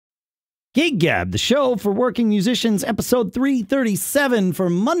Gig Gab, the show for working musicians, episode 337 for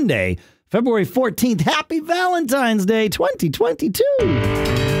Monday, February 14th. Happy Valentine's Day 2022.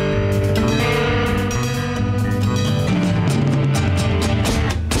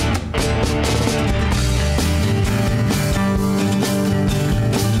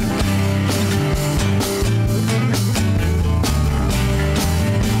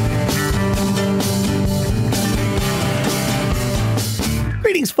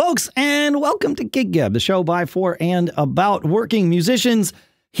 Greetings, folks, and welcome to Gig Gab, the show by, for, and about working musicians.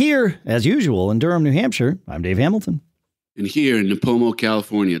 Here, as usual, in Durham, New Hampshire, I'm Dave Hamilton. And here in Napomo,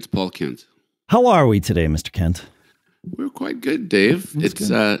 California, it's Paul Kent. How are we today, Mr. Kent? We're quite good, Dave. It's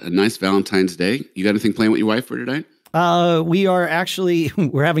a nice Valentine's Day. You got anything planned with your wife for tonight? We are actually,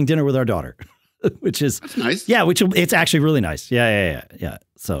 we're having dinner with our daughter, which is... That's nice. Yeah, it's actually really nice. Yeah.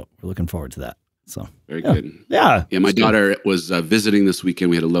 So we're looking forward to that. So very good. Yeah. My daughter was visiting this weekend.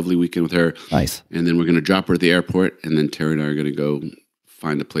 We had a lovely weekend with her. Nice. And then we're going to drop her at the airport, and then Terry and I are going to go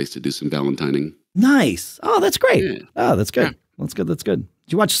find a place to do some Valentining. Nice. Oh, that's great. Yeah. Oh, that's good. Yeah. That's good. Did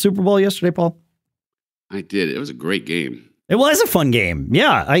you watch the Superbowl yesterday, Paul? I did. It was a great game. It was a fun game.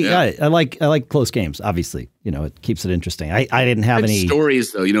 Yeah. I like close games, obviously. You know, it keeps it interesting. I didn't have any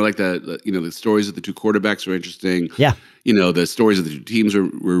stories though, like the stories of the two quarterbacks were interesting. Yeah. The stories of the two teams were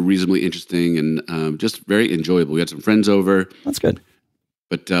reasonably interesting and just very enjoyable. We had some friends over. That's good.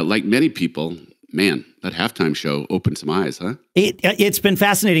 But like many people, man, that halftime show opened some eyes, huh? It's been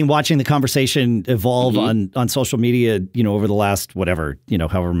fascinating watching the conversation evolve on social media, over the last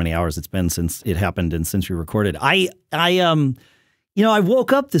however many hours it's been since it happened and since we recorded. I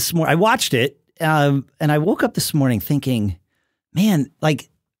woke up this morning, I watched it, and I woke up this morning thinking, man, like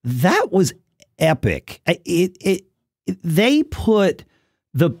that was epic. They put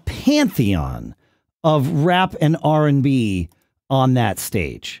the pantheon of rap and R&B on that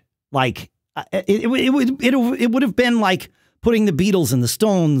stage. Like it would have been like putting the Beatles and the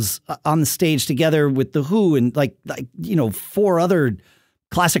Stones on the stage together with the Who and like four other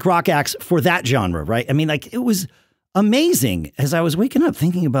classic rock acts for that genre, right? I mean, like it was amazing as I was waking up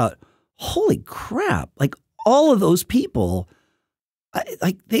thinking about, holy crap, like all of those people,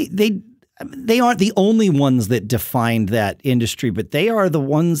 they aren't the only ones that defined that industry, but they are the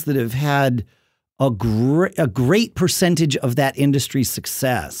ones that have had a great percentage of that industry's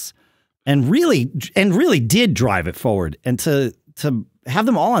success and really did drive it forward. And to have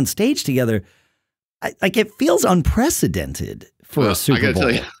them all on stage together, it feels unprecedented for a Super Bowl. I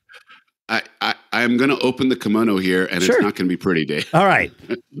gotta tell you, I'm going to open the kimono here, and Sure. It's not going to be pretty, Dave. All right.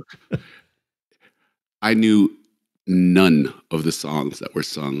 I knew none of the songs that were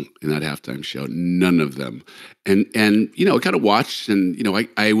sung in that halftime show, none of them. And I kind of watched and,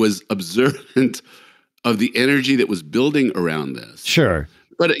 I was observant of the energy that was building around this. Sure.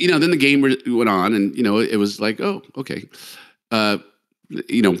 But, then the game went on and, it was like, oh, okay. A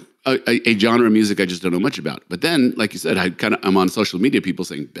genre of music I just don't know much about. But then, like you said, I'm on social media, people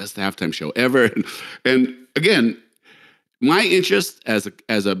saying best halftime show ever. And again, my interest as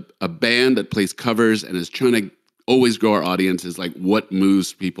a band that plays covers and is trying to always grow our audience is like what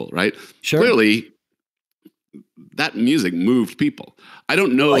moves people, right? Sure. Clearly, that music moved people. I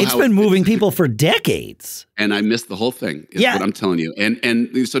don't know. It's been moving people for decades. And I missed the whole thing, is what I'm telling you.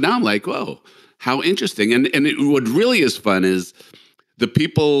 And so now I'm like, whoa, how interesting. And what really is fun is the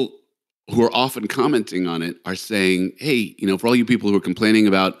people who are often commenting on it are saying, hey, for all you people who are complaining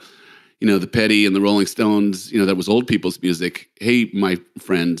about, the Petty and the Rolling Stones, that was old people's music. Hey, my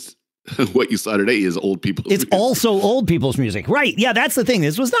friends, what you saw today is old people's music. It's also old people's music. Right. Yeah, that's the thing.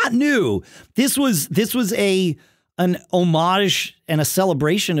 This was not new. This was an homage and a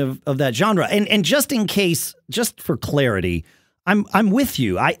celebration of that genre. And just in case, just for clarity, I'm with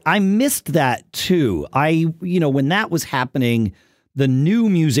you. I missed that too. When that was happening, the new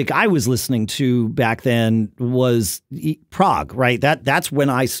music I was listening to back then was prog, right? That's when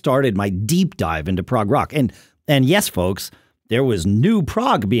I started my deep dive into prog rock. And yes, folks, there was new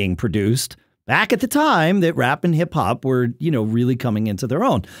prog being produced back at the time that rap and hip hop were, really coming into their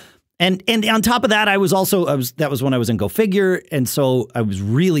own. And on top of that, that was when I was in Go Figure. And so I was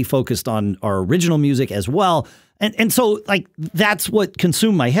really focused on our original music as well. And so like, that's what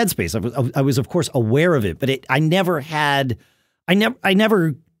consumed my headspace. I was of course aware of it, but it never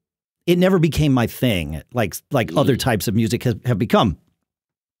became my thing like other types of music have become.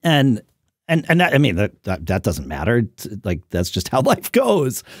 And that, I mean, that doesn't matter. It's like, that's just how life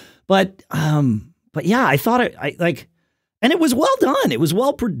goes. But yeah, I thought and it was well done. It was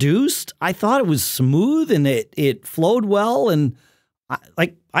well produced. I thought it was smooth and it flowed well. And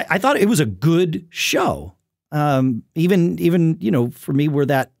I thought it was a good show. Even, for me, where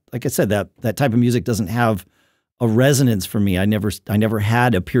that like I said, that type of music doesn't have a resonance for me. I never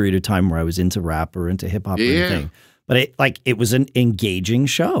had a period of time where I was into rap or into hip hop or anything. But it was an engaging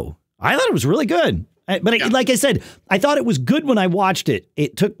show. I thought it was really good. Like I said, I thought it was good when I watched it.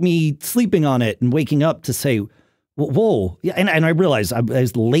 It took me sleeping on it and waking up to say, whoa. Yeah, and I realized I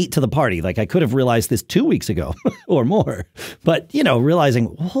was late to the party. Like I could have realized this 2 weeks ago or more. But,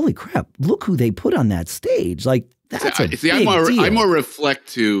 realizing, holy crap, look who they put on that stage. Like that's a big deal. I more reflect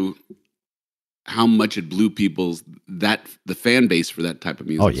to how much it blew the fan base for that type of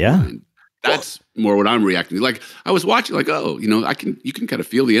music. Oh, yeah. Mind. That's more what I'm reacting to. Like I was watching, like, you can kind of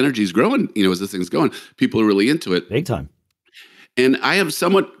feel the energy's growing, as this thing's going. People are really into it. Big time. And I have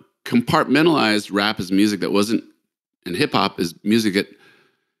somewhat compartmentalized rap as music that wasn't, and hip hop is music that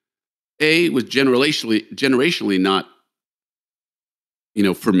was generationally not,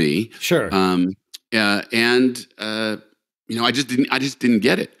 for me. Sure. I just didn't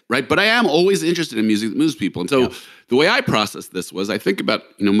get it, right? But I am always interested in music that moves people. And so the way I process this was I think about,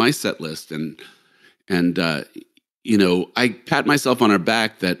 my set list and I pat myself on our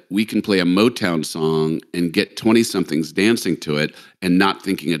back that we can play a Motown song and get 20-somethings dancing to it and not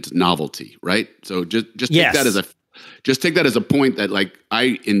thinking it's novelty, right? So just take that as a point that, like,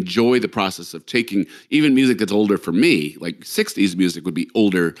 I enjoy the process of taking even music that's older for me, like 60s music would be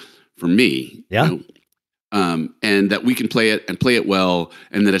older for me. Yeah. And that we can play it and play it well,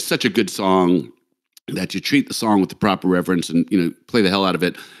 and that it's such a good song that you treat the song with the proper reverence and, play the hell out of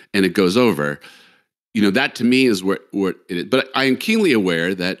it, and it goes over. That to me is where it is. But I am keenly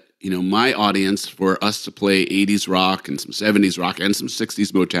aware that, my audience, for us to play 80s rock and some 70s rock and some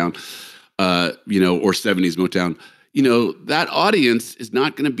 60s Motown, or 70s Motown, that audience is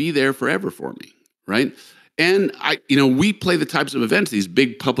not going to be there forever for me, right? And we play the types of events, these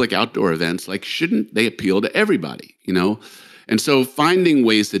big public outdoor events, like, shouldn't they appeal to everybody, And so finding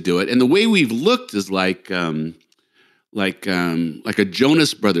ways to do it. And the way we've looked is like a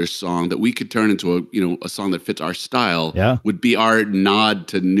Jonas Brothers song that we could turn into a song that fits our style would be our nod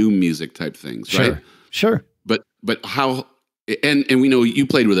to new music type things, right? Sure. But how, and we know you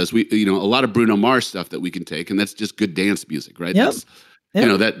played with us, we, a lot of Bruno Mars stuff that we can take, and that's just good dance music, right? Yep.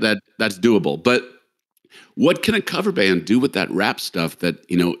 That's doable. But what can a cover band do with that rap stuff that,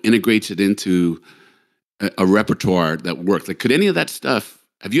 integrates it into a repertoire that works? Like, could any of that stuff,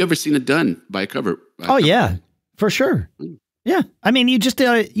 have you ever seen it done by a cover? Yeah, for sure. Yeah. I mean, you just,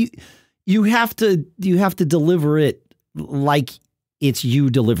 you have to deliver it like it's you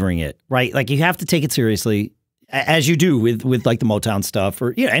delivering it, right? Like, you have to take it seriously, as you do with like the Motown stuff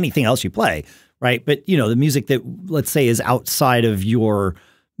or, anything else you play, right? But, the music that, let's say, is outside of your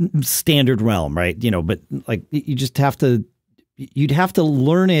standard realm, right? But like, you just have to, you'd have to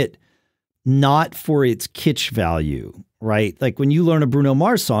learn it not for its kitsch value, right? Like, when you learn a Bruno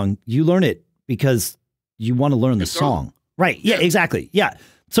Mars song, you learn it because you want to learn the song. Right. Yeah, exactly. Yeah.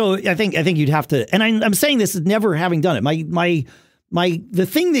 So I think you'd have to, and I'm saying this is never having done it. The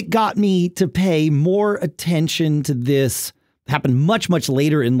thing that got me to pay more attention to this happened much, much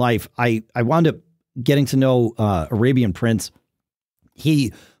later in life. I wound up getting to know Arabian Prince.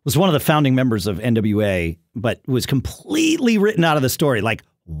 He was one of the founding members of NWA, but was completely written out of the story. Like,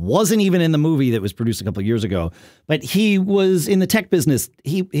 wasn't even in the movie that was produced a couple of years ago, but he was in the tech business.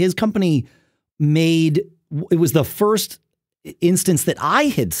 His company it was the first instance that I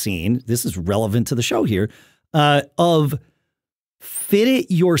had seen, this is relevant to the show here, of fit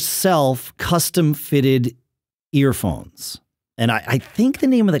it yourself, custom fitted earphones. And I think the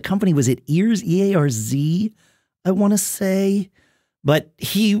name of the company was Ears, EARZ, I want to say. But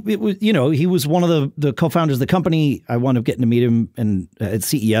he was one of the co-founders of the company. I wound up getting to meet him at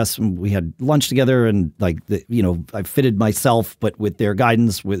CES, and we had lunch together. And I fitted myself, but with their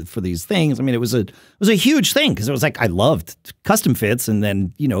guidance for these things. I mean, it was a huge thing because it was like, I loved custom fits, and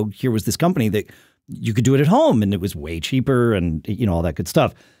then here was this company that you could do it at home, and it was way cheaper, and all that good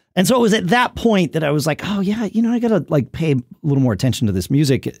stuff. And so it was at that point that I was like, oh yeah, I gotta like pay a little more attention to this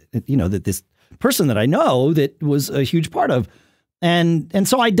music, that this person that I know that was a huge part of. And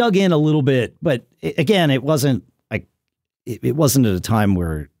so I dug in a little bit, but again, it wasn't like, it wasn't at a time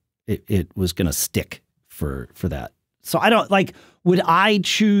where it was going to stick for that. So I don't like, would I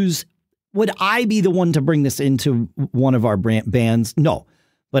be the one to bring this into one of our bands? No.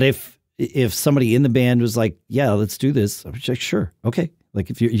 But if somebody in the band was like, yeah, let's do this, I was like, sure. Okay.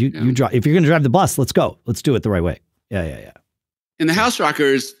 Like, if you drive, if you're going to drive the bus, let's go. Let's do it the right way. Yeah. And the House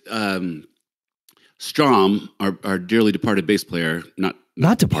Rockers, Strom, our dearly departed bass player,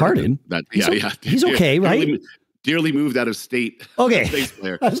 not departed. He's okay, right? Dearly moved out of state. Okay. Bass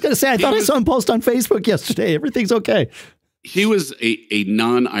player. I was going to say, I thought I saw him post on Facebook yesterday. Everything's okay. he was a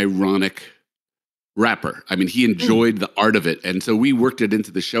non-ironic rapper. I mean, he enjoyed the art of it. And so we worked it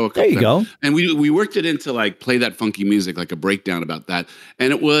into the show a couple times. There you go. And we worked it into like play that funky music, like a breakdown about that.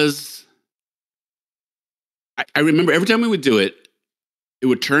 And it was, I remember every time we would do it, it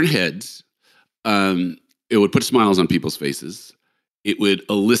would turn heads. It would put smiles on people's faces. It would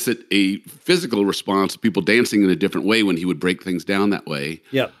elicit a physical response, people dancing in a different way when he would break things down that way.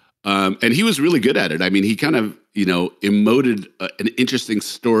 Yeah. And he was really good at it. I mean, he kind of, emoted an interesting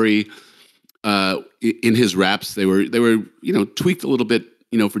story in his raps. They were, tweaked a little bit,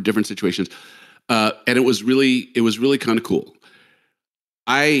 for different situations. And it was really kind of cool.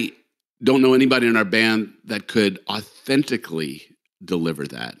 I don't know anybody in our band that could authentically deliver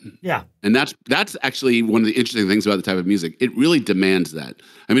that. Yeah. And that's actually one of the interesting things about the type of music. It really demands that.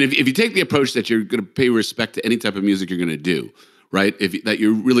 I mean, if you take the approach that you're going to pay respect to any type of music you're going to do, right? That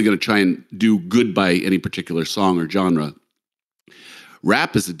you're really going to try and do good by any particular song or genre,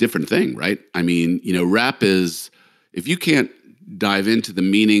 rap is a different thing, right? I mean, rap is, if you can't dive into the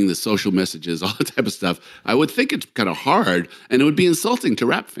meaning, the social messages, all that type of stuff, I would think it's kind of hard and it would be insulting to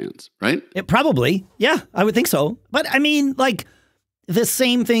rap fans, right? It probably. Yeah, I would think so. But I mean, like, the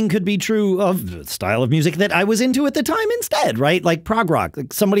same thing could be true of the style of music that I was into at the time instead, right? Like prog rock.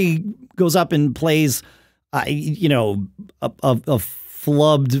 Like somebody goes up and plays, a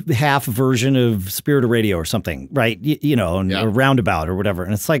flubbed half version of Spirit of Radio or something, right? Or Roundabout or whatever.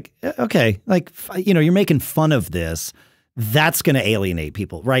 And it's like, okay, like, you're making fun of this. That's going to alienate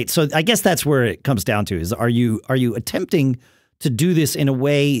people, right? So I guess that's where it comes down to is, are you attempting to do this in a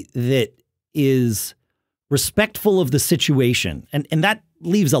way that is respectful of the situation? And that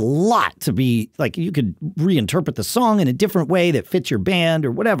leaves a lot to be like, you could reinterpret the song in a different way that fits your band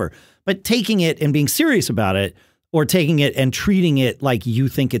or whatever, but taking it and being serious about it, or taking it and treating it like you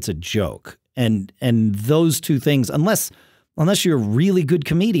think it's a joke. And those two things, unless you're a really good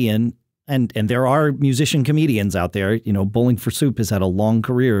comedian, and there are musician comedians out there, Bowling for Soup has had a long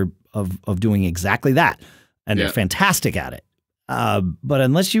career of doing exactly that. And they're fantastic at it. But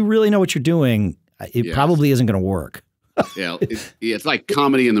unless you really know what you're doing, it probably isn't going to work. It's like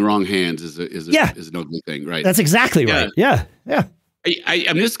comedy in the wrong hands is an ugly thing, right? That's exactly right. Yeah.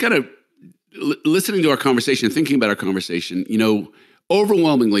 I'm just kind of listening to our conversation, thinking about our conversation.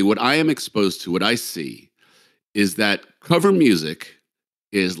 Overwhelmingly, what I am exposed to, what I see, is that cover music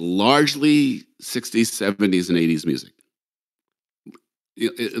is largely 60s, 70s, and 80s music.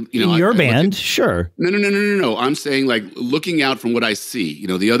 In your band, sure. No. I'm saying, like, looking out from what I see,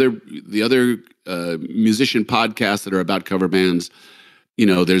 the other musician podcasts that are about cover bands,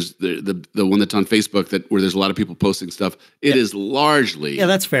 there's the one that's on Facebook where there's a lot of people posting stuff. It is largely,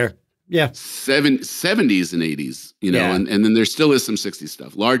 that's fair. Yeah, 70s and 80s, and then there still is some 60s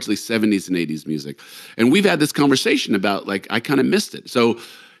stuff, largely 70s and 80s music. And we've had this conversation about, like, I kind of missed it. So,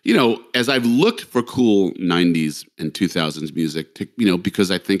 as I've looked for cool 90s and 2000s music,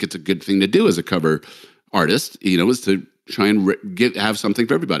 because I think it's a good thing to do as a cover artist, is to try and have something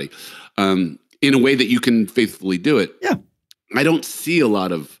for everybody, in a way that you can faithfully do it. Yeah, I don't see a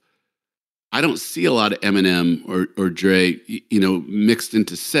lot of Eminem or Dre, mixed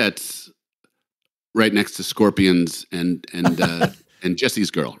into sets right next to Scorpions and and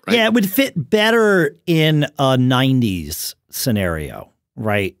Jesse's Girl, right? Yeah, it would fit better in a 90s scenario,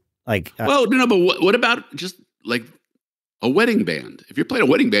 right? Like, but what about just like a wedding band? If you're playing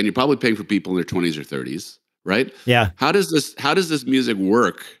a wedding band, you're probably paying for people in their 20s or 30s, right? Yeah. How does this music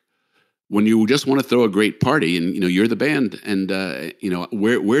work when you just want to throw a great party and you're the band and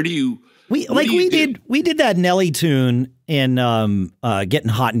where do you? We did that Nelly tune in Getting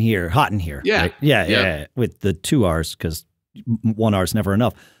Hot in Here. Yeah. Right? Yeah. With the 2 R's, because 1 R is never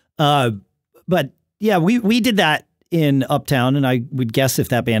enough. But yeah, we did that in Uptown, and I would guess if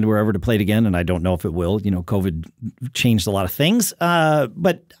that band were ever to play it again, and I don't know if it will, COVID changed a lot of things.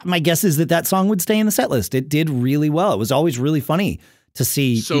 But my guess is that song would stay in the set list. It did really well. It was always really funny to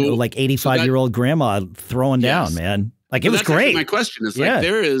see, like 85-year-old grandma throwing down, man. Like, it was great. My question is, like,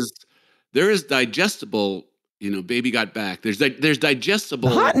 there is digestible, Baby Got Back. There's digestible.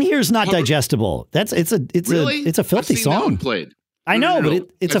 Hot in Here's not digestible. It's a filthy song. Played. I know, but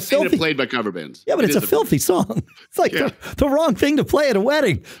it's I've seen it played by cover bands. Yeah, but it's a filthy song. It's like the wrong thing to play at a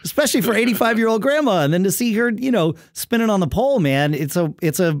wedding, especially for 85-year-old grandma. And then to see her, spinning on the pole, man, it's an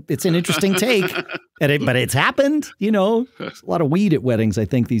interesting take. But it's happened. There's a lot of weed at weddings, I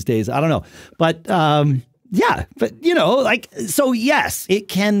think, these days. I don't know, but so yes, it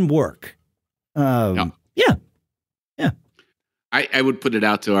can work. Yeah. I would put it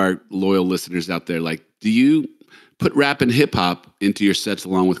out to our loyal listeners out there. Like, do you put rap and hip hop into your sets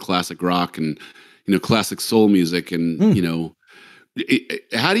along with classic rock and, classic soul music, and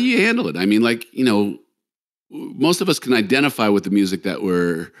how do you handle it? I mean, like, most of us can identify with the music that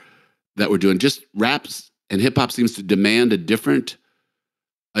we're doing. Just raps and hip hop seems to demand a different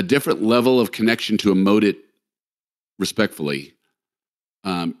level of connection to emote it respectfully.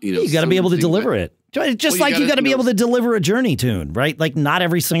 You got to be able to deliver it. Just like you got to be able to deliver a Journey tune, right? Like not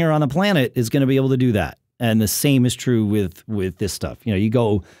every singer on the planet is going to be able to do that. And the same is true with this stuff.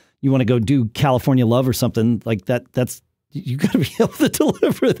 You want to go do California Love or something like that. You got to be able to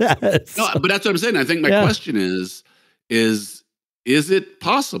deliver that. So. No, but that's what I'm saying. I think my question is it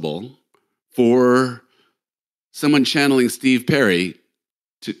possible for someone channeling Steve Perry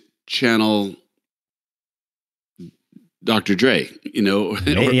to channel Dr. Dre, or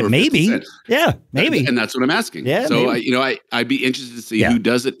maybe. Yeah, maybe. And that's what I'm asking. Yeah, so I'd be interested to see who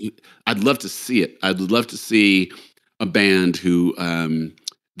does it. I'd love to see it. I'd love to see a band who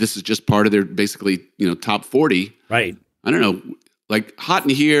this is just part of their basically, top 40. Right. I don't know, like Hot in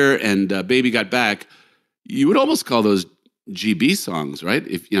Here and Baby Got Back. You would almost call those GB songs, right?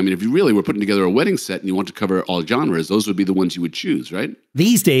 If you really were putting together a wedding set and you want to cover all genres, those would be the ones you would choose, right?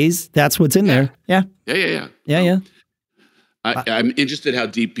 These days, that's what's in there. Yeah. Yeah. I'm interested how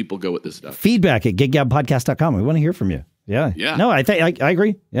deep people go with this stuff. Feedback at giggabpodcast.com. We want to hear from you. Yeah. No, I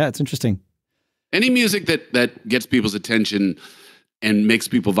agree. Yeah, it's interesting. Any music that gets people's attention and makes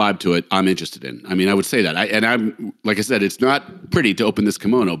people vibe to it, I'm interested in. I mean, I would say that. I'm like I said, it's not pretty to open this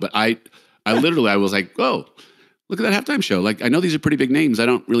kimono, but I literally was like, whoa, look at that halftime show. Like, I know these are pretty big names. I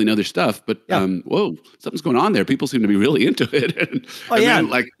don't really know their stuff, but whoa, something's going on there. People seem to be really into it. and then,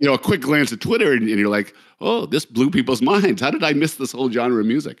 like, a quick glance at Twitter and you're like, oh, this blew people's minds. How did I miss this whole genre of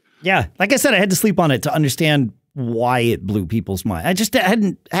music? Yeah. Like I said, I had to sleep on it to understand why it blew people's mind. I just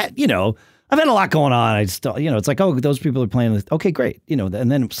hadn't, I've had a lot going on. I just, it's like, oh, those people are playing this. Okay, great.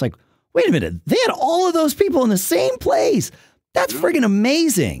 And then it's like, wait a minute. They had all of those people in the same place. That's friggin'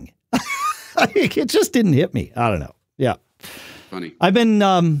 amazing. It just didn't hit me. I don't know. Yeah. Funny. I've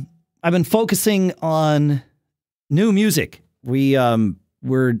been focusing on new music.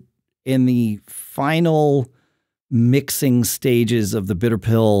 We're in the final mixing stages of the Bitter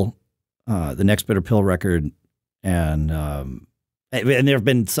Pill, the next Bitter Pill record. And there have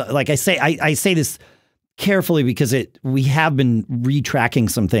been, like I say this carefully because we have been retracking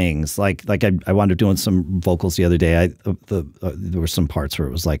some things. Like I wound up doing some vocals the other day. There were some parts where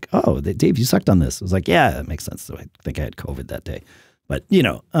it was like, oh, Dave, you sucked on this. I was like, yeah, that makes sense. So I think I had COVID that day, but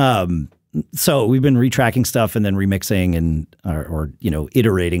so we've been retracking stuff and then remixing and or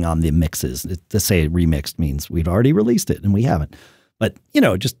iterating on the mixes. To say remixed means we've already released it and we haven't. But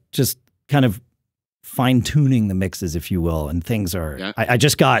just kind of fine tuning the mixes, if you will, and things are. Yeah. I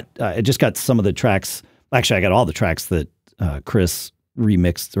just got some of the tracks. Actually, I got all the tracks that Chris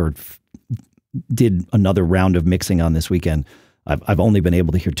remixed or did another round of mixing on this weekend. I've only been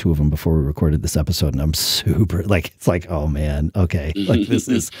able to hear 2 of them before we recorded this episode, and I'm super it's like, oh man, okay, like this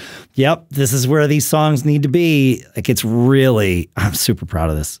is where these songs need to be. Like I'm super proud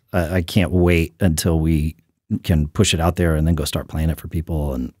of this. I can't wait until we can push it out there and then go start playing it for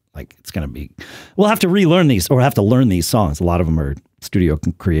people. And like, it's going to be, we'll have to relearn these or have to learn these songs. A lot of them are studio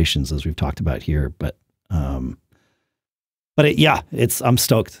creations, as we've talked about here, but I'm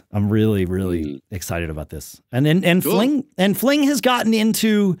stoked. I'm really, really excited about this. And cool. Fling has gotten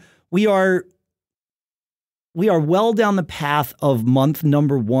into, we are well down the path of month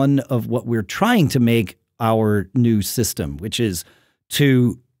number 1 of what we're trying to make our new system, which is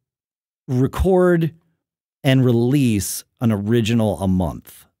to record and release an original a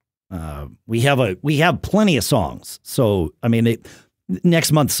month. We have plenty of songs. So, I mean,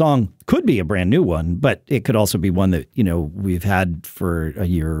 next month's song could be a brand new one, but it could also be one that, we've had for a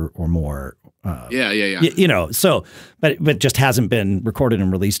year or more. So, but just hasn't been recorded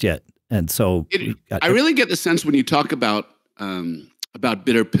and released yet. And so I really get the sense when you talk about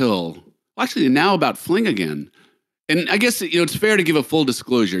Bitter Pill, actually now about Fling again. And I guess, it's fair to give a full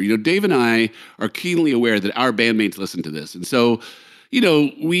disclosure. Dave and I are keenly aware that our bandmates listen to this. And so,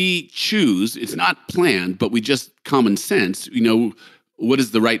 we choose, it's not planned, but we just common sense, what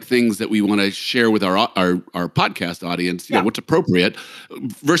is the right things that we want to share with our podcast audience, what's appropriate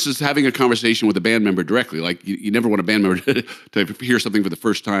versus having a conversation with a band member directly. Like you never want a band member to hear something for the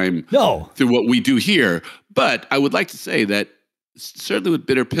first time through what we do here. But I would like to say that certainly with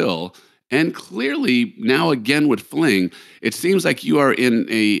Bitter Pill and clearly now again with Fling, it seems like you are in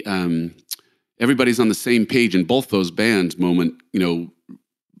a, everybody's on the same page in both those bands moment,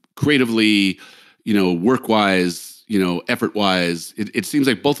 creatively, work-wise, effort-wise. It seems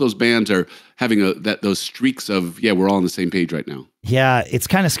like both those bands are having those streaks of, we're all on the same page right now. Yeah, it's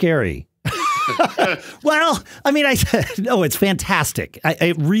kind of scary. Well, I mean, no, it's fantastic.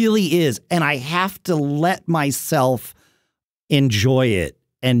 It really is. And I have to let myself enjoy it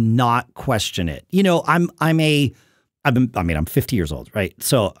and not question it. You know, I'm 50 years old, right?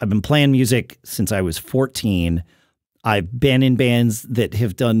 So I've been playing music since I was 14. I've been in bands that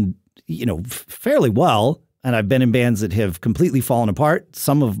have done, you know, fairly well. And I've been in bands that have completely fallen apart,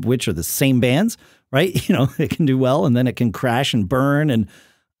 some of which are the same bands, right? You know, it can do well and then it can crash and burn. And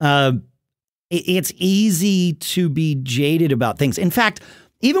it's easy to be jaded about things. In fact,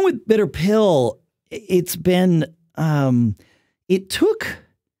 even with Bitter Pill, it's been, it took,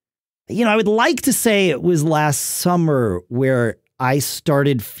 you know, I would like to say it was last summer where I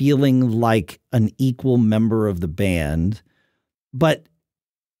started feeling like an equal member of the band, but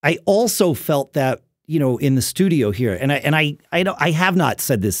I also felt that, you know, in the studio here, and I have not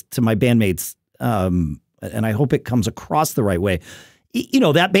said this to my bandmates, and I hope it comes across the right way. You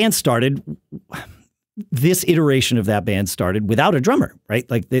know, that band started, this iteration of that band started without a drummer, right?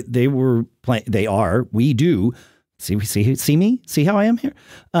 Like they were playing, we do. See me? See how I am here?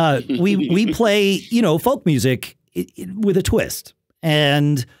 We play, you know, folk music with a twist,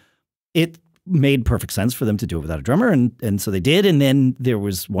 and it made perfect sense for them to do it without a drummer, and so they did. And then there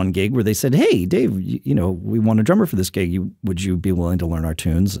was one gig where they said, "Hey, Dave, you know, we want a drummer for this gig. Would you be willing to learn our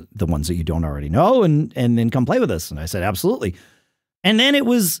tunes, the ones that you don't already know, and then come play with us?" And I said, "Absolutely." And then it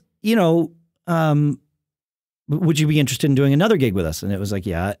was, you know, would you be interested in doing another gig with us? And it was like,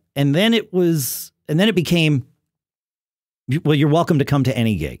 yeah. And then it became, well, you're welcome to come to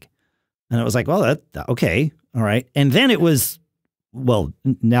any gig. And it was like, well, okay. All right. And then it was, well,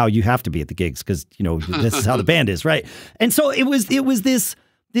 now you have to be at the gigs because, you know, this is how the band is. Right. And so it was this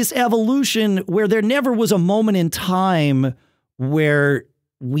evolution where there never was a moment in time where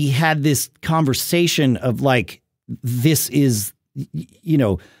we had this conversation of like, this is, you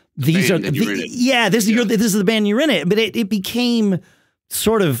know, these are, this is the band you're in it. But it became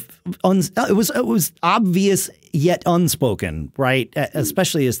sort of, it was obvious yet unspoken, right?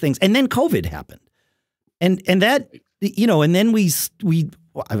 Especially as things, and then COVID happened. And that, you know, and then we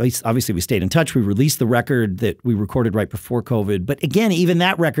obviously we stayed in touch. We released the record that we recorded right before COVID. But again, even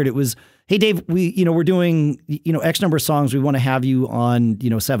that record, it was, hey, Dave, we're doing, you know, X number of songs. We want to have you on, you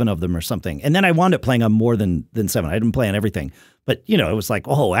know, 7 of them or something. And then I wound up playing on more than 7. I didn't play on everything. But, you know, it was like,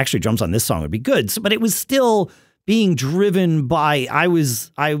 oh, actually drums on this song would be good. So, but it was still being driven by,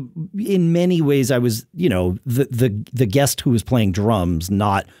 in many ways, I was, you know, the guest who was playing drums,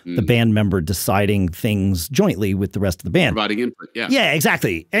 not the band member deciding things jointly with the rest of the band. Providing input, yeah. Yeah,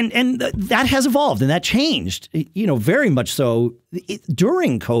 exactly. And that has evolved and that changed, you know, very much so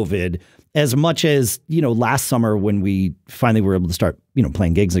during COVID, as much as, you know, last summer when we finally were able to start, you know,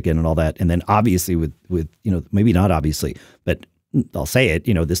 playing gigs again and all that. And then obviously with, you know, maybe not obviously, but I'll say it,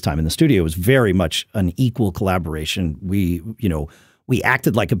 you know, this time in the studio was very much an equal collaboration. We, you know, we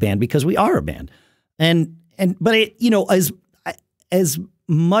acted like a band because we are a band. But it, you know, as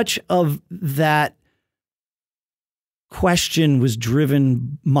much of that my question was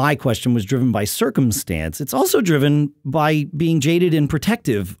driven by circumstance. It's also driven by being jaded and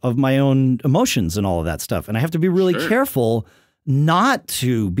protective of my own emotions and all of that stuff. And I have to be really careful not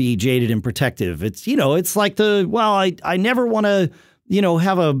to be jaded and protective. It's, you know, it's like I never want to, you know,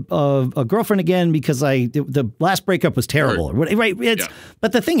 have a girlfriend again because the last breakup was terrible. Right.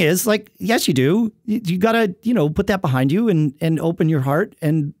 But the thing is, like, yes, you do. You got to, you know, put that behind you and open your heart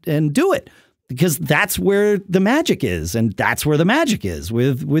and do it. Because that's where the magic is, and that's where the magic is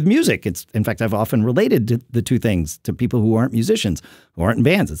with music. It's, in fact, I've often related the two things to people who aren't musicians, who aren't in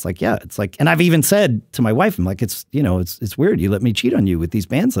bands. It's like, and I've even said to my wife, I'm like, it's weird. You let me cheat on you with these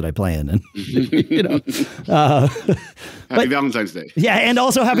bands that I play in, and you know, happy Valentine's Day. Yeah, and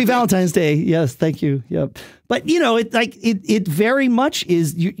also happy Valentine's Day. Yes, thank you. Yep. But you know, it very much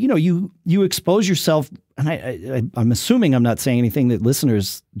is. You expose yourself. And I'm assuming I'm not saying anything that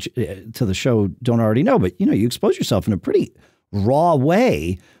listeners to the show don't already know, but, you know, you expose yourself in a pretty raw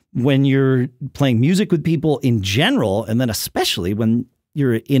way when you're playing music with people in general. And then especially when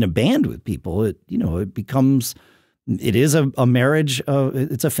you're in a band with people, it is a marriage.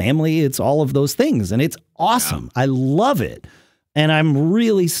 It's a family. It's all of those things. And it's awesome. Yeah. I love it. And I'm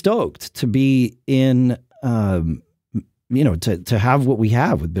really stoked to be in, you know, to have what we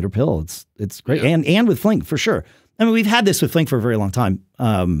have with Bitter Pill. It's great. Yeah. And with Flink, for sure. I mean, we've had this with Flink for a very long time,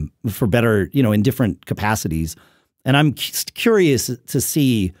 for better, you know, in different capacities. And I'm curious to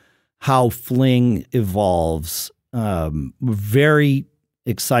see how Fling evolves. We're very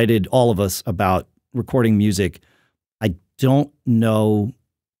excited, all of us, about recording music. I don't know.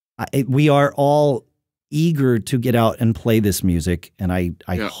 We are all eager to get out and play this music, and I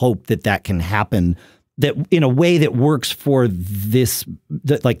hope that can happen, that in a way that works for this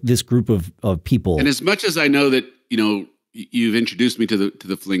group of people. And as much as I know that, you know, you've introduced me to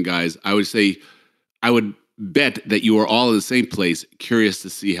the Fling guys, I would say, I would bet that you are all in the same place, curious to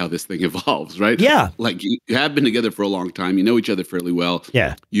see how this thing evolves, right? Yeah. Like you have been together for a long time. You know each other fairly well.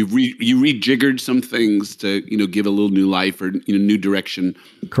 Yeah. You rejiggered some things to, you know, give a little new life or, you know, new direction.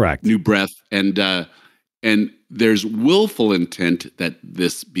 Correct. New breath. And there's willful intent that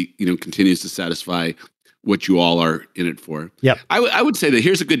this continues to satisfy what you all are in it for. Yep. I would say that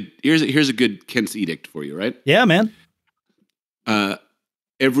here's a good Kent's edict for you, right? Yeah, man.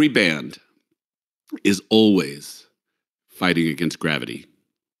 Every band is always fighting against gravity.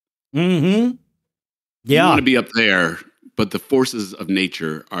 Mm-hmm. Yeah. You want to be up there, but the forces of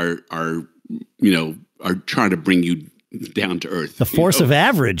nature are trying to bring you down to earth. The force of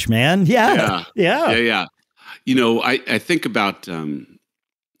average, man. Yeah. Yeah. You know, I think about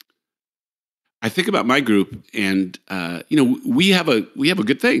my group, and you know, we have a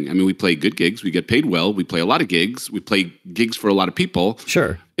good thing. I mean, we play good gigs, we get paid well, we play a lot of gigs, we play gigs for a lot of people.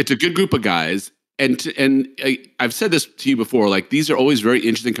 Sure. It's a good group of guys. And I've said this to you before, like, these are always very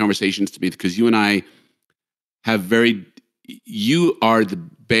interesting conversations to me, because you and I have you are the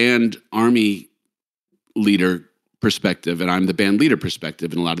band army leader perspective, and I'm the band leader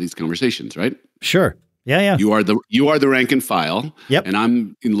perspective in a lot of these conversations, right? Sure. Yeah. You are the rank and file. Yep. And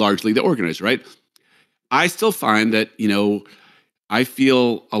I'm largely the organizer, right? I still find that, you know, I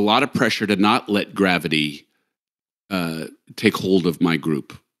feel a lot of pressure to not let gravity take hold of my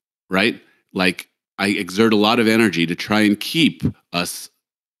group, right? Like, I exert a lot of energy to try and keep us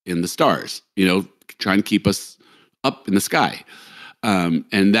in the stars, you know, try and keep us up in the sky.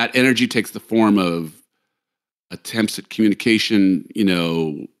 And that energy takes the form of attempts at communication, you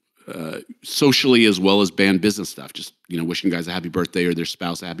know, socially as well as band business stuff. Just, you know, wishing guys a happy birthday, or their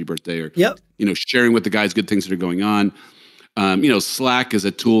spouse a happy birthday, or, you know, sharing with the guys good things that are going on. You know, Slack is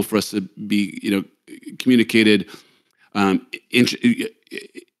a tool for us to be, you know, communicated,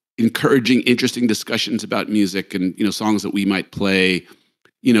 encouraging interesting discussions about music and, you know, songs that we might play.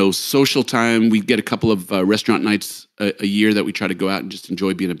 You know, social time. We get a couple of restaurant nights a year that we try to go out and just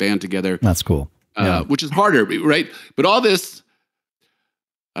enjoy being a band together. That's cool. Yeah. Which is harder, right? But all this,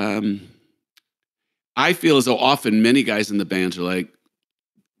 I feel as though often many guys in the bands are like,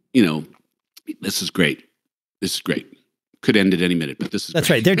 you know, this is great. This is great. Could end at any minute, but this is That's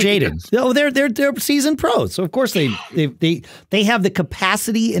great. right. They're jaded. Oh, they're seasoned pros. So of course they have the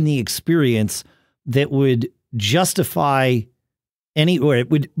capacity and the experience that would justify or it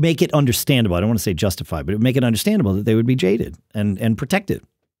would make it understandable. I don't want to say justify, but it would make it understandable that they would be jaded and protected.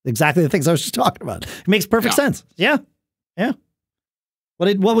 Exactly the things I was just talking about. It makes perfect sense. Yeah.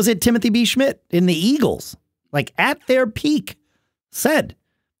 What was it? Timothy B. Schmidt in the Eagles, like at their peak, said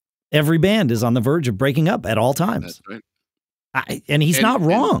every band is on the verge of breaking up at all times. That's right. And he's not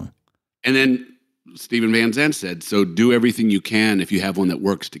wrong. And then Steven Van Zandt said, so do everything you can if you have one that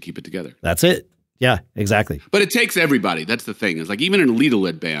works to keep it together. That's it. Yeah, exactly. But it takes everybody. That's the thing. It's like, even in a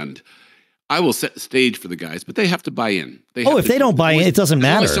leader-led band, I will set the stage for the guys, but they have to buy in. If they don't buy in, it doesn't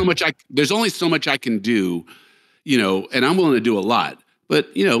matter. There's only so much I can do, you know, and I'm willing to do a lot.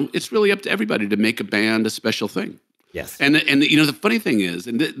 But, you know, it's really up to everybody to make a band a special thing. Yes. And you know, the funny thing is,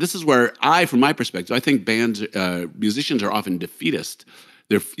 and this is where from my perspective, I think musicians are often defeatist.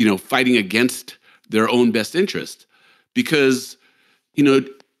 They're, you know, fighting against their own best interest, because, you know,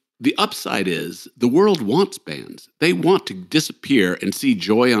 the upside is the world wants bands. They want to disappear and see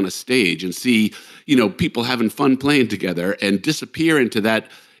joy on a stage and see, you know, people having fun playing together, and disappear into that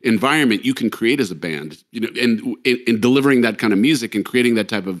environment you can create as a band, you know, and in delivering that kind of music and creating that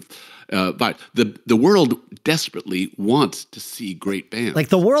type of but the world desperately wants to see great bands. Like,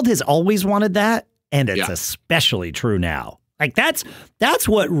 the world has always wanted that, and it's especially true now. Like, that's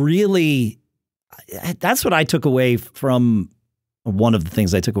what I took away from, one of the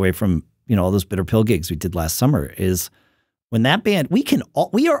things I took away from, you know, all those Bitter Pill gigs we did last summer, is when that band, we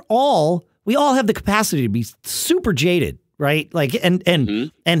all have the capacity to be super jaded, right? Like,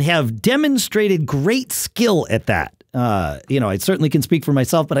 and have demonstrated great skill at that. You know, I certainly can speak for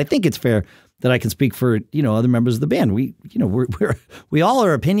myself, but I think it's fair that I can speak for, you know, other members of the band. We all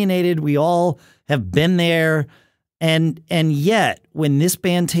are opinionated. We all have been there. And yet when this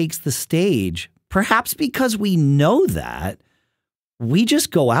band takes the stage, perhaps because we know that, we just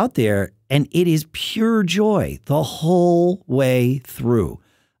go out there and it is pure joy the whole way through.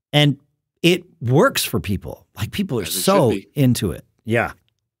 And it works for people. Like, people are so into it. Yeah.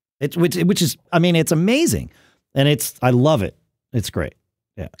 Which is, I mean, it's amazing. And I love it. It's great.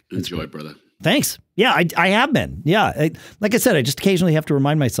 Yeah. Enjoy, brother. Thanks. Yeah, I have been. Yeah. Like I said, I just occasionally have to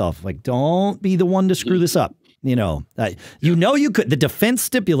remind myself, like, don't be the one to screw this up. You know you could. The defense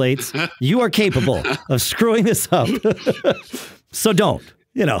stipulates you are capable of screwing this up. So don't.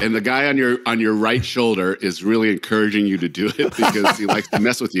 And the guy on your right shoulder is really encouraging you to do it because he likes to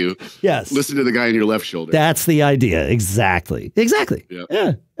mess with you. Yes. Listen to the guy on your left shoulder. That's the idea. Exactly. Yep.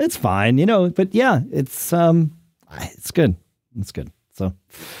 Yeah. It's fine. But yeah, it's good. It's good. So,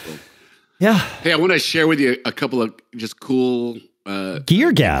 yeah. Hey, I want to share with you a couple of just cool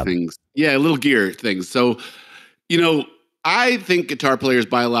gear Gab things. Yeah, little gear things. So, I think guitar players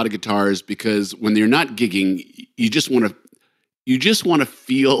buy a lot of guitars because when they're not gigging, you just want to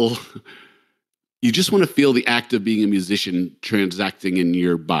feel the act of being a musician transacting in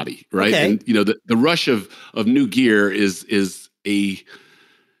your body, right? Okay. And the rush of new gear is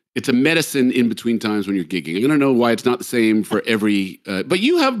it's a medicine in between times when you're gigging. I don't know why it's not the same for every, but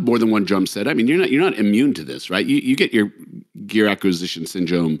you have more than one drum set. I mean, you're not immune to this, right? You get your gear acquisition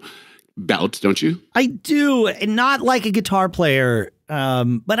syndrome bouts, don't you? I do, and not like a guitar player.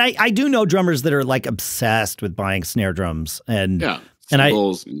 But I do know drummers that are like obsessed with buying snare drums and I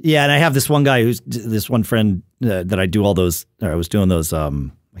have this one guy this one friend that I do all those, or I was doing those. I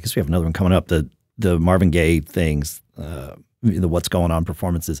guess we have another one coming up. The Marvin Gaye things, the What's Going On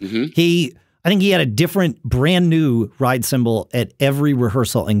performances. Mm-hmm. I think he had a different brand new ride cymbal at every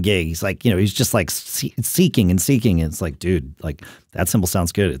rehearsal and gig. He's like, he's just like seeking. And it's like, dude, like that cymbal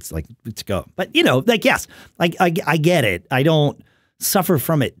sounds good. It's like, let's go. But yes, like I get it. I don't suffer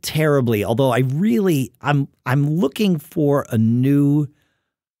from it terribly. Although I'm looking for a new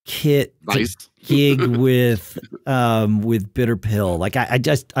kit to gig with Bitter Pill. Like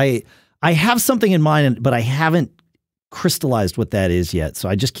I have something in mind, but I haven't crystallized what that is yet. So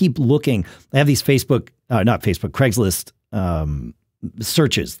I just keep looking. I have these Craigslist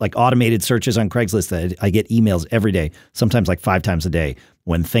searches, like automated searches on Craigslist that I get emails every day, sometimes like 5 times a day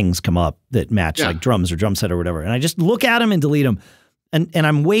when things come up that match like drums or drum set or whatever. And I just look at them and delete them. And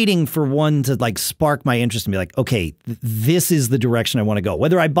I'm waiting for one to like spark my interest and be like, okay, this is the direction I want to go.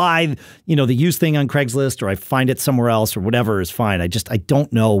 Whether I buy, the used thing on Craigslist or I find it somewhere else or whatever is fine. I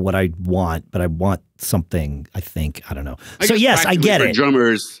don't know what I want, but I want something, I think. I don't know. So yes, I get it.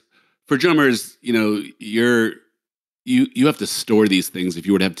 For drummers, you have to store these things. If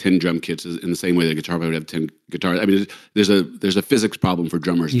you were to have 10 drum kits in the same way that a guitar player would have 10 guitars. I mean, there's a physics problem for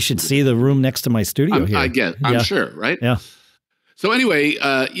drummers. You should see the room next to my studio here. I'm sure, right? Yeah. So anyway,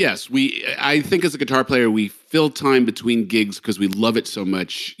 yes, I think as a guitar player, we fill time between gigs because we love it so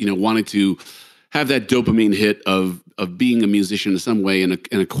much, wanting to have that dopamine hit of being a musician in some way, and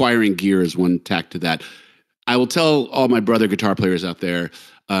acquiring gear is one tack to that. I will tell all my brother guitar players out there,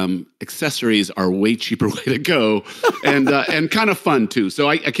 accessories are a way cheaper way to go and kind of fun too. So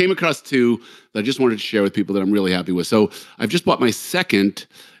I came across 2 that I just wanted to share with people that I'm really happy with. So I've just bought my second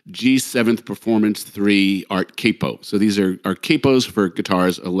G7th Performance 3 Art Capo. So these are capos for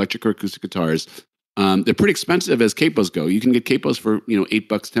guitars, electric or acoustic guitars. They're pretty expensive as capos go. You can get capos for $8,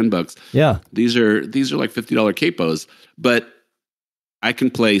 $10. Yeah, these are like $50 capos, but I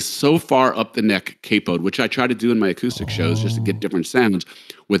can play so far up the neck capoed, which I try to do in my acoustic shows just to get different sounds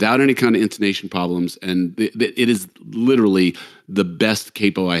without any kind of intonation problems. And it is literally the best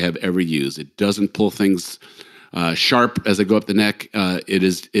capo I have ever used. It doesn't pull things sharp as I go up the neck. It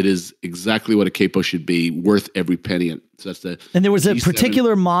is exactly what a capo should be, worth every penny. So that's the. And there was a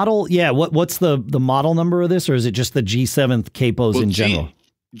particular model. Yeah. What's the model number of this, or is it just the G7th capos in general?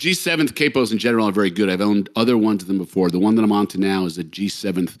 G7th capos in general are very good. I've owned other ones of them before. The one that I'm on to now is a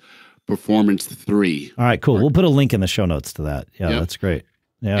G7th Performance 3. All right, cool. We'll put a link in the show notes to that. Yeah, that's great.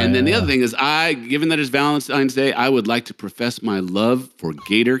 Yeah. And then the other thing is, given that it's Valentine's Day, I would like to profess my love for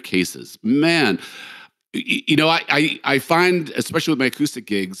Gator Cases. Man, I find, especially with my acoustic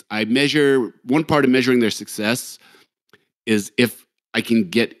gigs, one part of measuring their success is if I can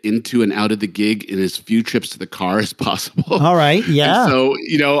get into and out of the gig in as few trips to the car as possible. All right, yeah. And so,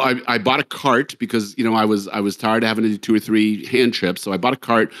 I bought a cart because, I was tired of having to do 2 or 3 hand trips. So I bought a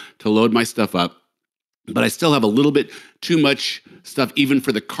cart to load my stuff up. But I still have a little bit too much stuff even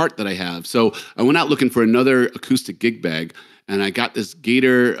for the cart that I have. So I went out looking for another acoustic gig bag, and I got this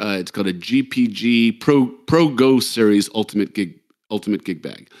Gator. It's called a GPG Pro Go Series Ultimate Gig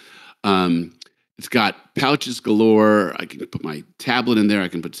Bag. It's got pouches galore. I can put my tablet in there. I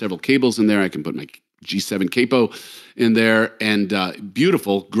can put several cables in there. I can put my G7 capo in there, and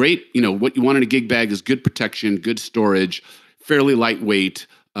beautiful, great. What you want in a gig bag is good protection, good storage, fairly lightweight.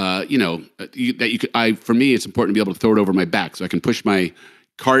 For me, it's important to be able to throw it over my back, so I can push my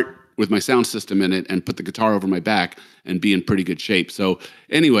cart with my sound system in it and put the guitar over my back and be in pretty good shape. So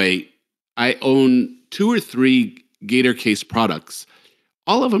anyway, I own 2 or 3 Gator Case products.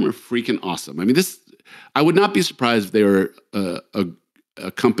 All of them are freaking awesome. I mean, I would not be surprised if they were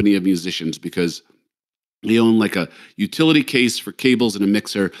a company of musicians, because they own like a utility case for cables and a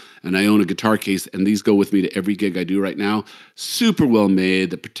mixer, and I own a guitar case, and these go with me to every gig I do right now. Super well made.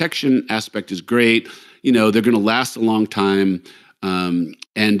 The protection aspect is great. You know, they're going to last a long time.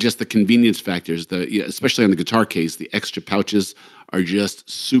 And just the convenience factors, especially on the guitar case, the extra pouches are just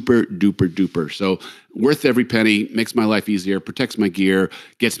super duper duper. So worth every penny, makes my life easier, protects my gear,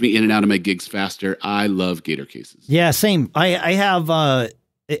 gets me in and out of my gigs faster. I love Gator Cases. Yeah, same. I have,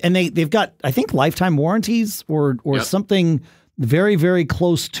 and they've got, I think, lifetime warranties or yep. something very, very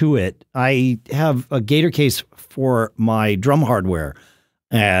close to it. I have a Gator Case for my drum hardware,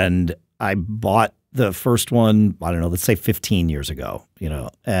 and I bought the first one, I don't know, let's say 15 years ago, you know,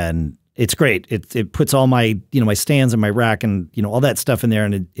 and it's great. It puts all my, you know, my stands and my rack and, you know, all that stuff in there.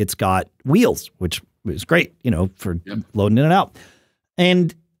 And it's got wheels, which is great, you know, for yep. loading in and out.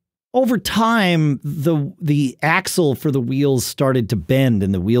 And over time, the axle for the wheels started to bend,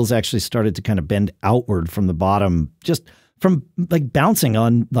 and the wheels actually started to kind of bend outward from the bottom, just from like bouncing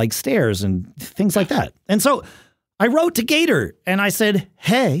on like stairs and things like that. And so I wrote to Gator and I said,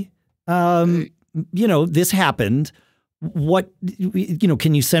 hey, you know, this happened. What, you know,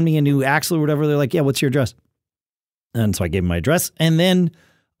 can you send me a new axle or whatever? They're like, yeah, what's your address? And so I gave them my address, and then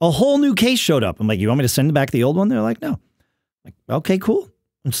a whole new case showed up. I'm like, you want me to send back the old one? They're like, no. I'm like, okay, cool.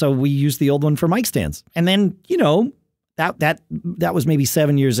 And so we used the old one for mic stands. And then, you know, that was maybe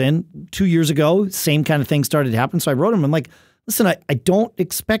 7 years in. 2 years ago, same kind of thing started to happen. So I wrote them. I'm like, listen, I don't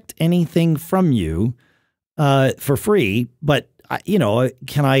expect anything from you for free, but you know,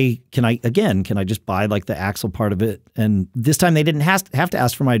 can I just buy like the axle part of it? And this time they didn't have to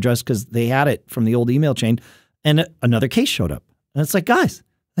ask for my address because they had it from the old email chain, and another case showed up. And it's like, guys,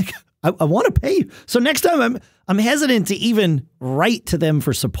 like I want to pay you. So next time I'm hesitant to even write to them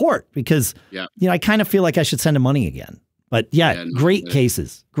for support because, you know, I kind of feel like I should send them money again. But yeah, great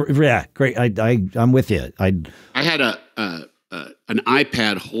cases. Yeah, great. I'm with you. I had an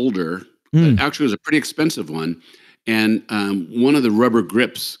iPad holder that actually was a pretty expensive one. And one of the rubber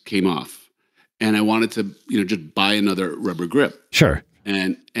grips came off, and I wanted to, you know, just buy another rubber grip. Sure.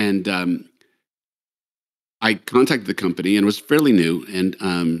 And I contacted the company, and it was fairly new, and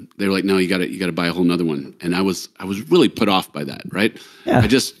they were like, "No, you got to buy a whole nother one." And I was really put off by that, right? Yeah. I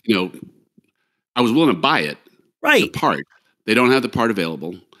just, you know, I was willing to buy it, right? The part. They don't have the part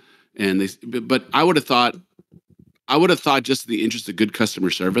available, and but I would have thought. Just in the interest of good customer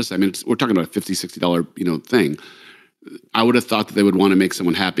service. I mean, we're talking about a $50, $60, you know, thing. I would have thought that they would want to make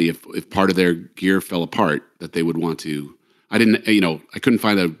someone happy if part of their gear fell apart, that they would want to. I didn't, you know, I couldn't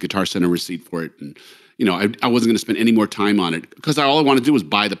find a Guitar Center receipt for it. And, you know, I wasn't going to spend any more time on it because all I wanted to do was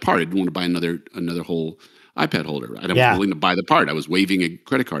buy the part. I didn't want to buy another whole iPad holder. I was willing to buy the part. I was waving a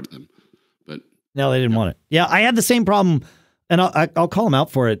credit card at them. But no, they didn't want it. Yeah, I had the same problem. And I'll call them out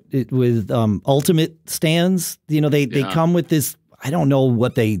for it with Ultimate stands. You know, they come with this, I don't know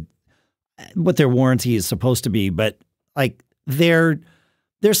what their warranty is supposed to be, but like their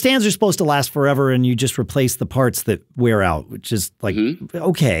stands are supposed to last forever, and you just replace the parts that wear out, which is like,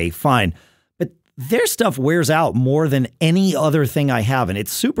 okay, fine. But their stuff wears out more than any other thing I have. And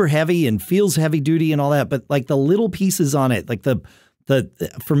it's super heavy and feels heavy duty and all that. But like the little pieces on it, like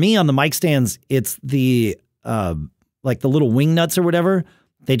for me on the mic stands, it's like the little wing nuts or whatever,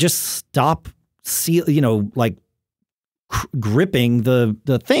 they just stop like gripping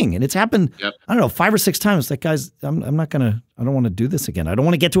the thing. And it's happened, I don't know, 5 or 6 times. Like, guys, I don't want to do this again. I don't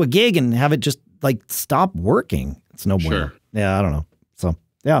want to get to a gig and have it just like stop working. It's no bueno. Sure. Yeah, I don't know. So,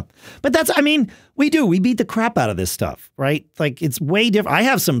 yeah. But we beat the crap out of this stuff, right? Like it's way different. I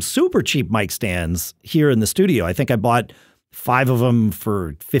have some super cheap mic stands here in the studio. I think I bought 5 of them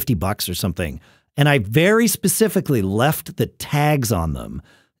for $50 or something. And I very specifically left the tags on them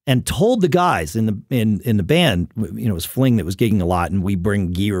and told the guys in the band, you know, it was Fling that was gigging a lot, and we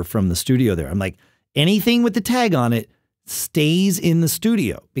bring gear from the studio there. I'm like, anything with the tag on it stays in the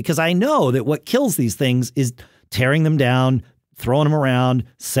studio, because I know that what kills these things is tearing them down, throwing them around,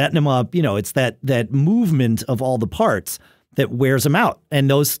 setting them up. You know, it's that movement of all the parts that wears them out. And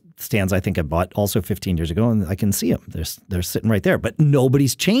those stands I think I bought also 15 years ago, and I can see them. They're sitting right there, but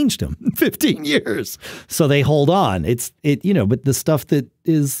nobody's changed them in 15 years. So they hold on. You know, but the stuff that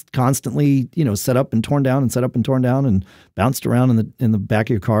is constantly, you know, set up and torn down and set up and torn down and bounced around in the back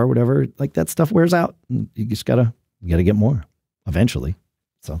of your car or whatever, like that stuff wears out. And you just gotta get more eventually.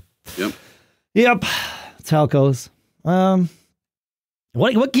 So, yep. That's how it goes.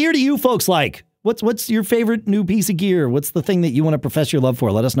 What gear do you folks like? What's your favorite new piece of gear? What's the thing that you want to profess your love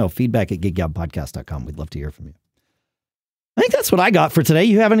for? Let us know. Feedback@giggabpodcast.com. We'd love to hear from you. I think that's what I got for today.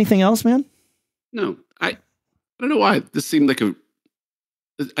 You have anything else, man? No, I don't know why. This seemed like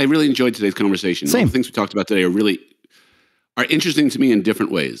I really enjoyed today's conversation. Same. All the things we talked about today are interesting to me in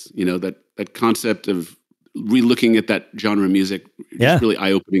different ways. You know, that concept of re-looking at that genre of music is really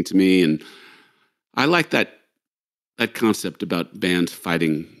eye-opening to me. And I like that concept about bands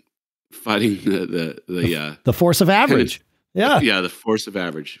fighting the force of average. The force of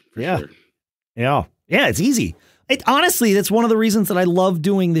average. For sure. Yeah. It's easy. Honestly, that's one of the reasons that I love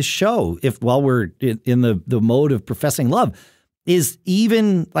doing this show. While we're in the mode of professing love, is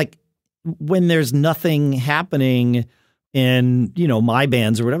even like when there's nothing happening in, my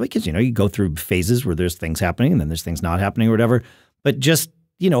bands or whatever, because, you go through phases where there's things happening and then there's things not happening or whatever. But just,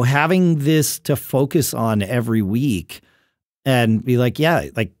 having this to focus on every week and be like,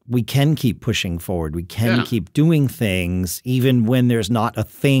 we can keep pushing forward. We can keep doing things even when there's not a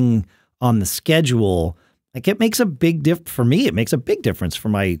thing on the schedule. Like, it makes a big for me. It makes a big difference for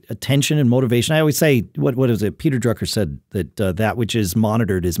my attention and motivation. I always say, what is it? Peter Drucker said that that which is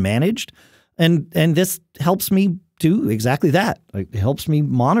monitored is managed, and this helps me do exactly that. It helps me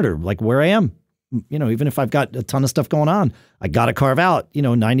monitor like where I am. Even if I've got a ton of stuff going on, I got to carve out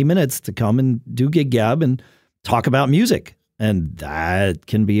 90 minutes to come and do Gig Gab and talk about music, and that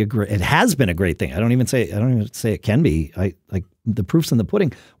can be it has been a great thing. I don't even say it can be. Like the proof's in the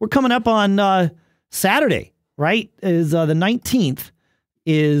pudding. We're coming up on Saturday, right? Is the 19th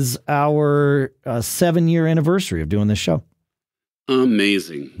is our 7-year anniversary of doing this show.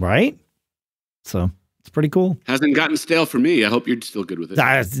 Amazing. Right? So it's pretty cool. Hasn't gotten stale for me. I hope you're still good with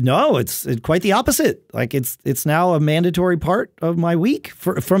it. No, it's quite the opposite. Like it's now a mandatory part of my week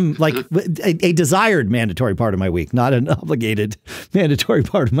from like a desired mandatory part of my week, not an obligated mandatory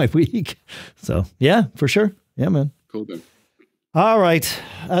part of my week. So yeah, for sure. Yeah, man. Cool, then. All right.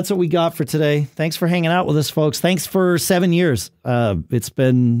 That's what we got for today. Thanks for hanging out with us, folks. Thanks for 7 years. It's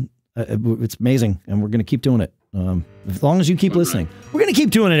been, it's amazing. And we're going to keep doing it. As long as you keep listening, we're going to keep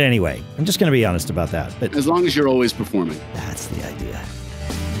doing it anyway. I'm just going to be honest about that. But as long as you're always performing. That's the idea.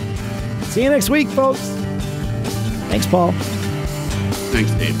 See you next week, folks. Thanks, Paul.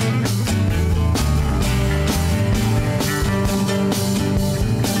 Thanks, Dave.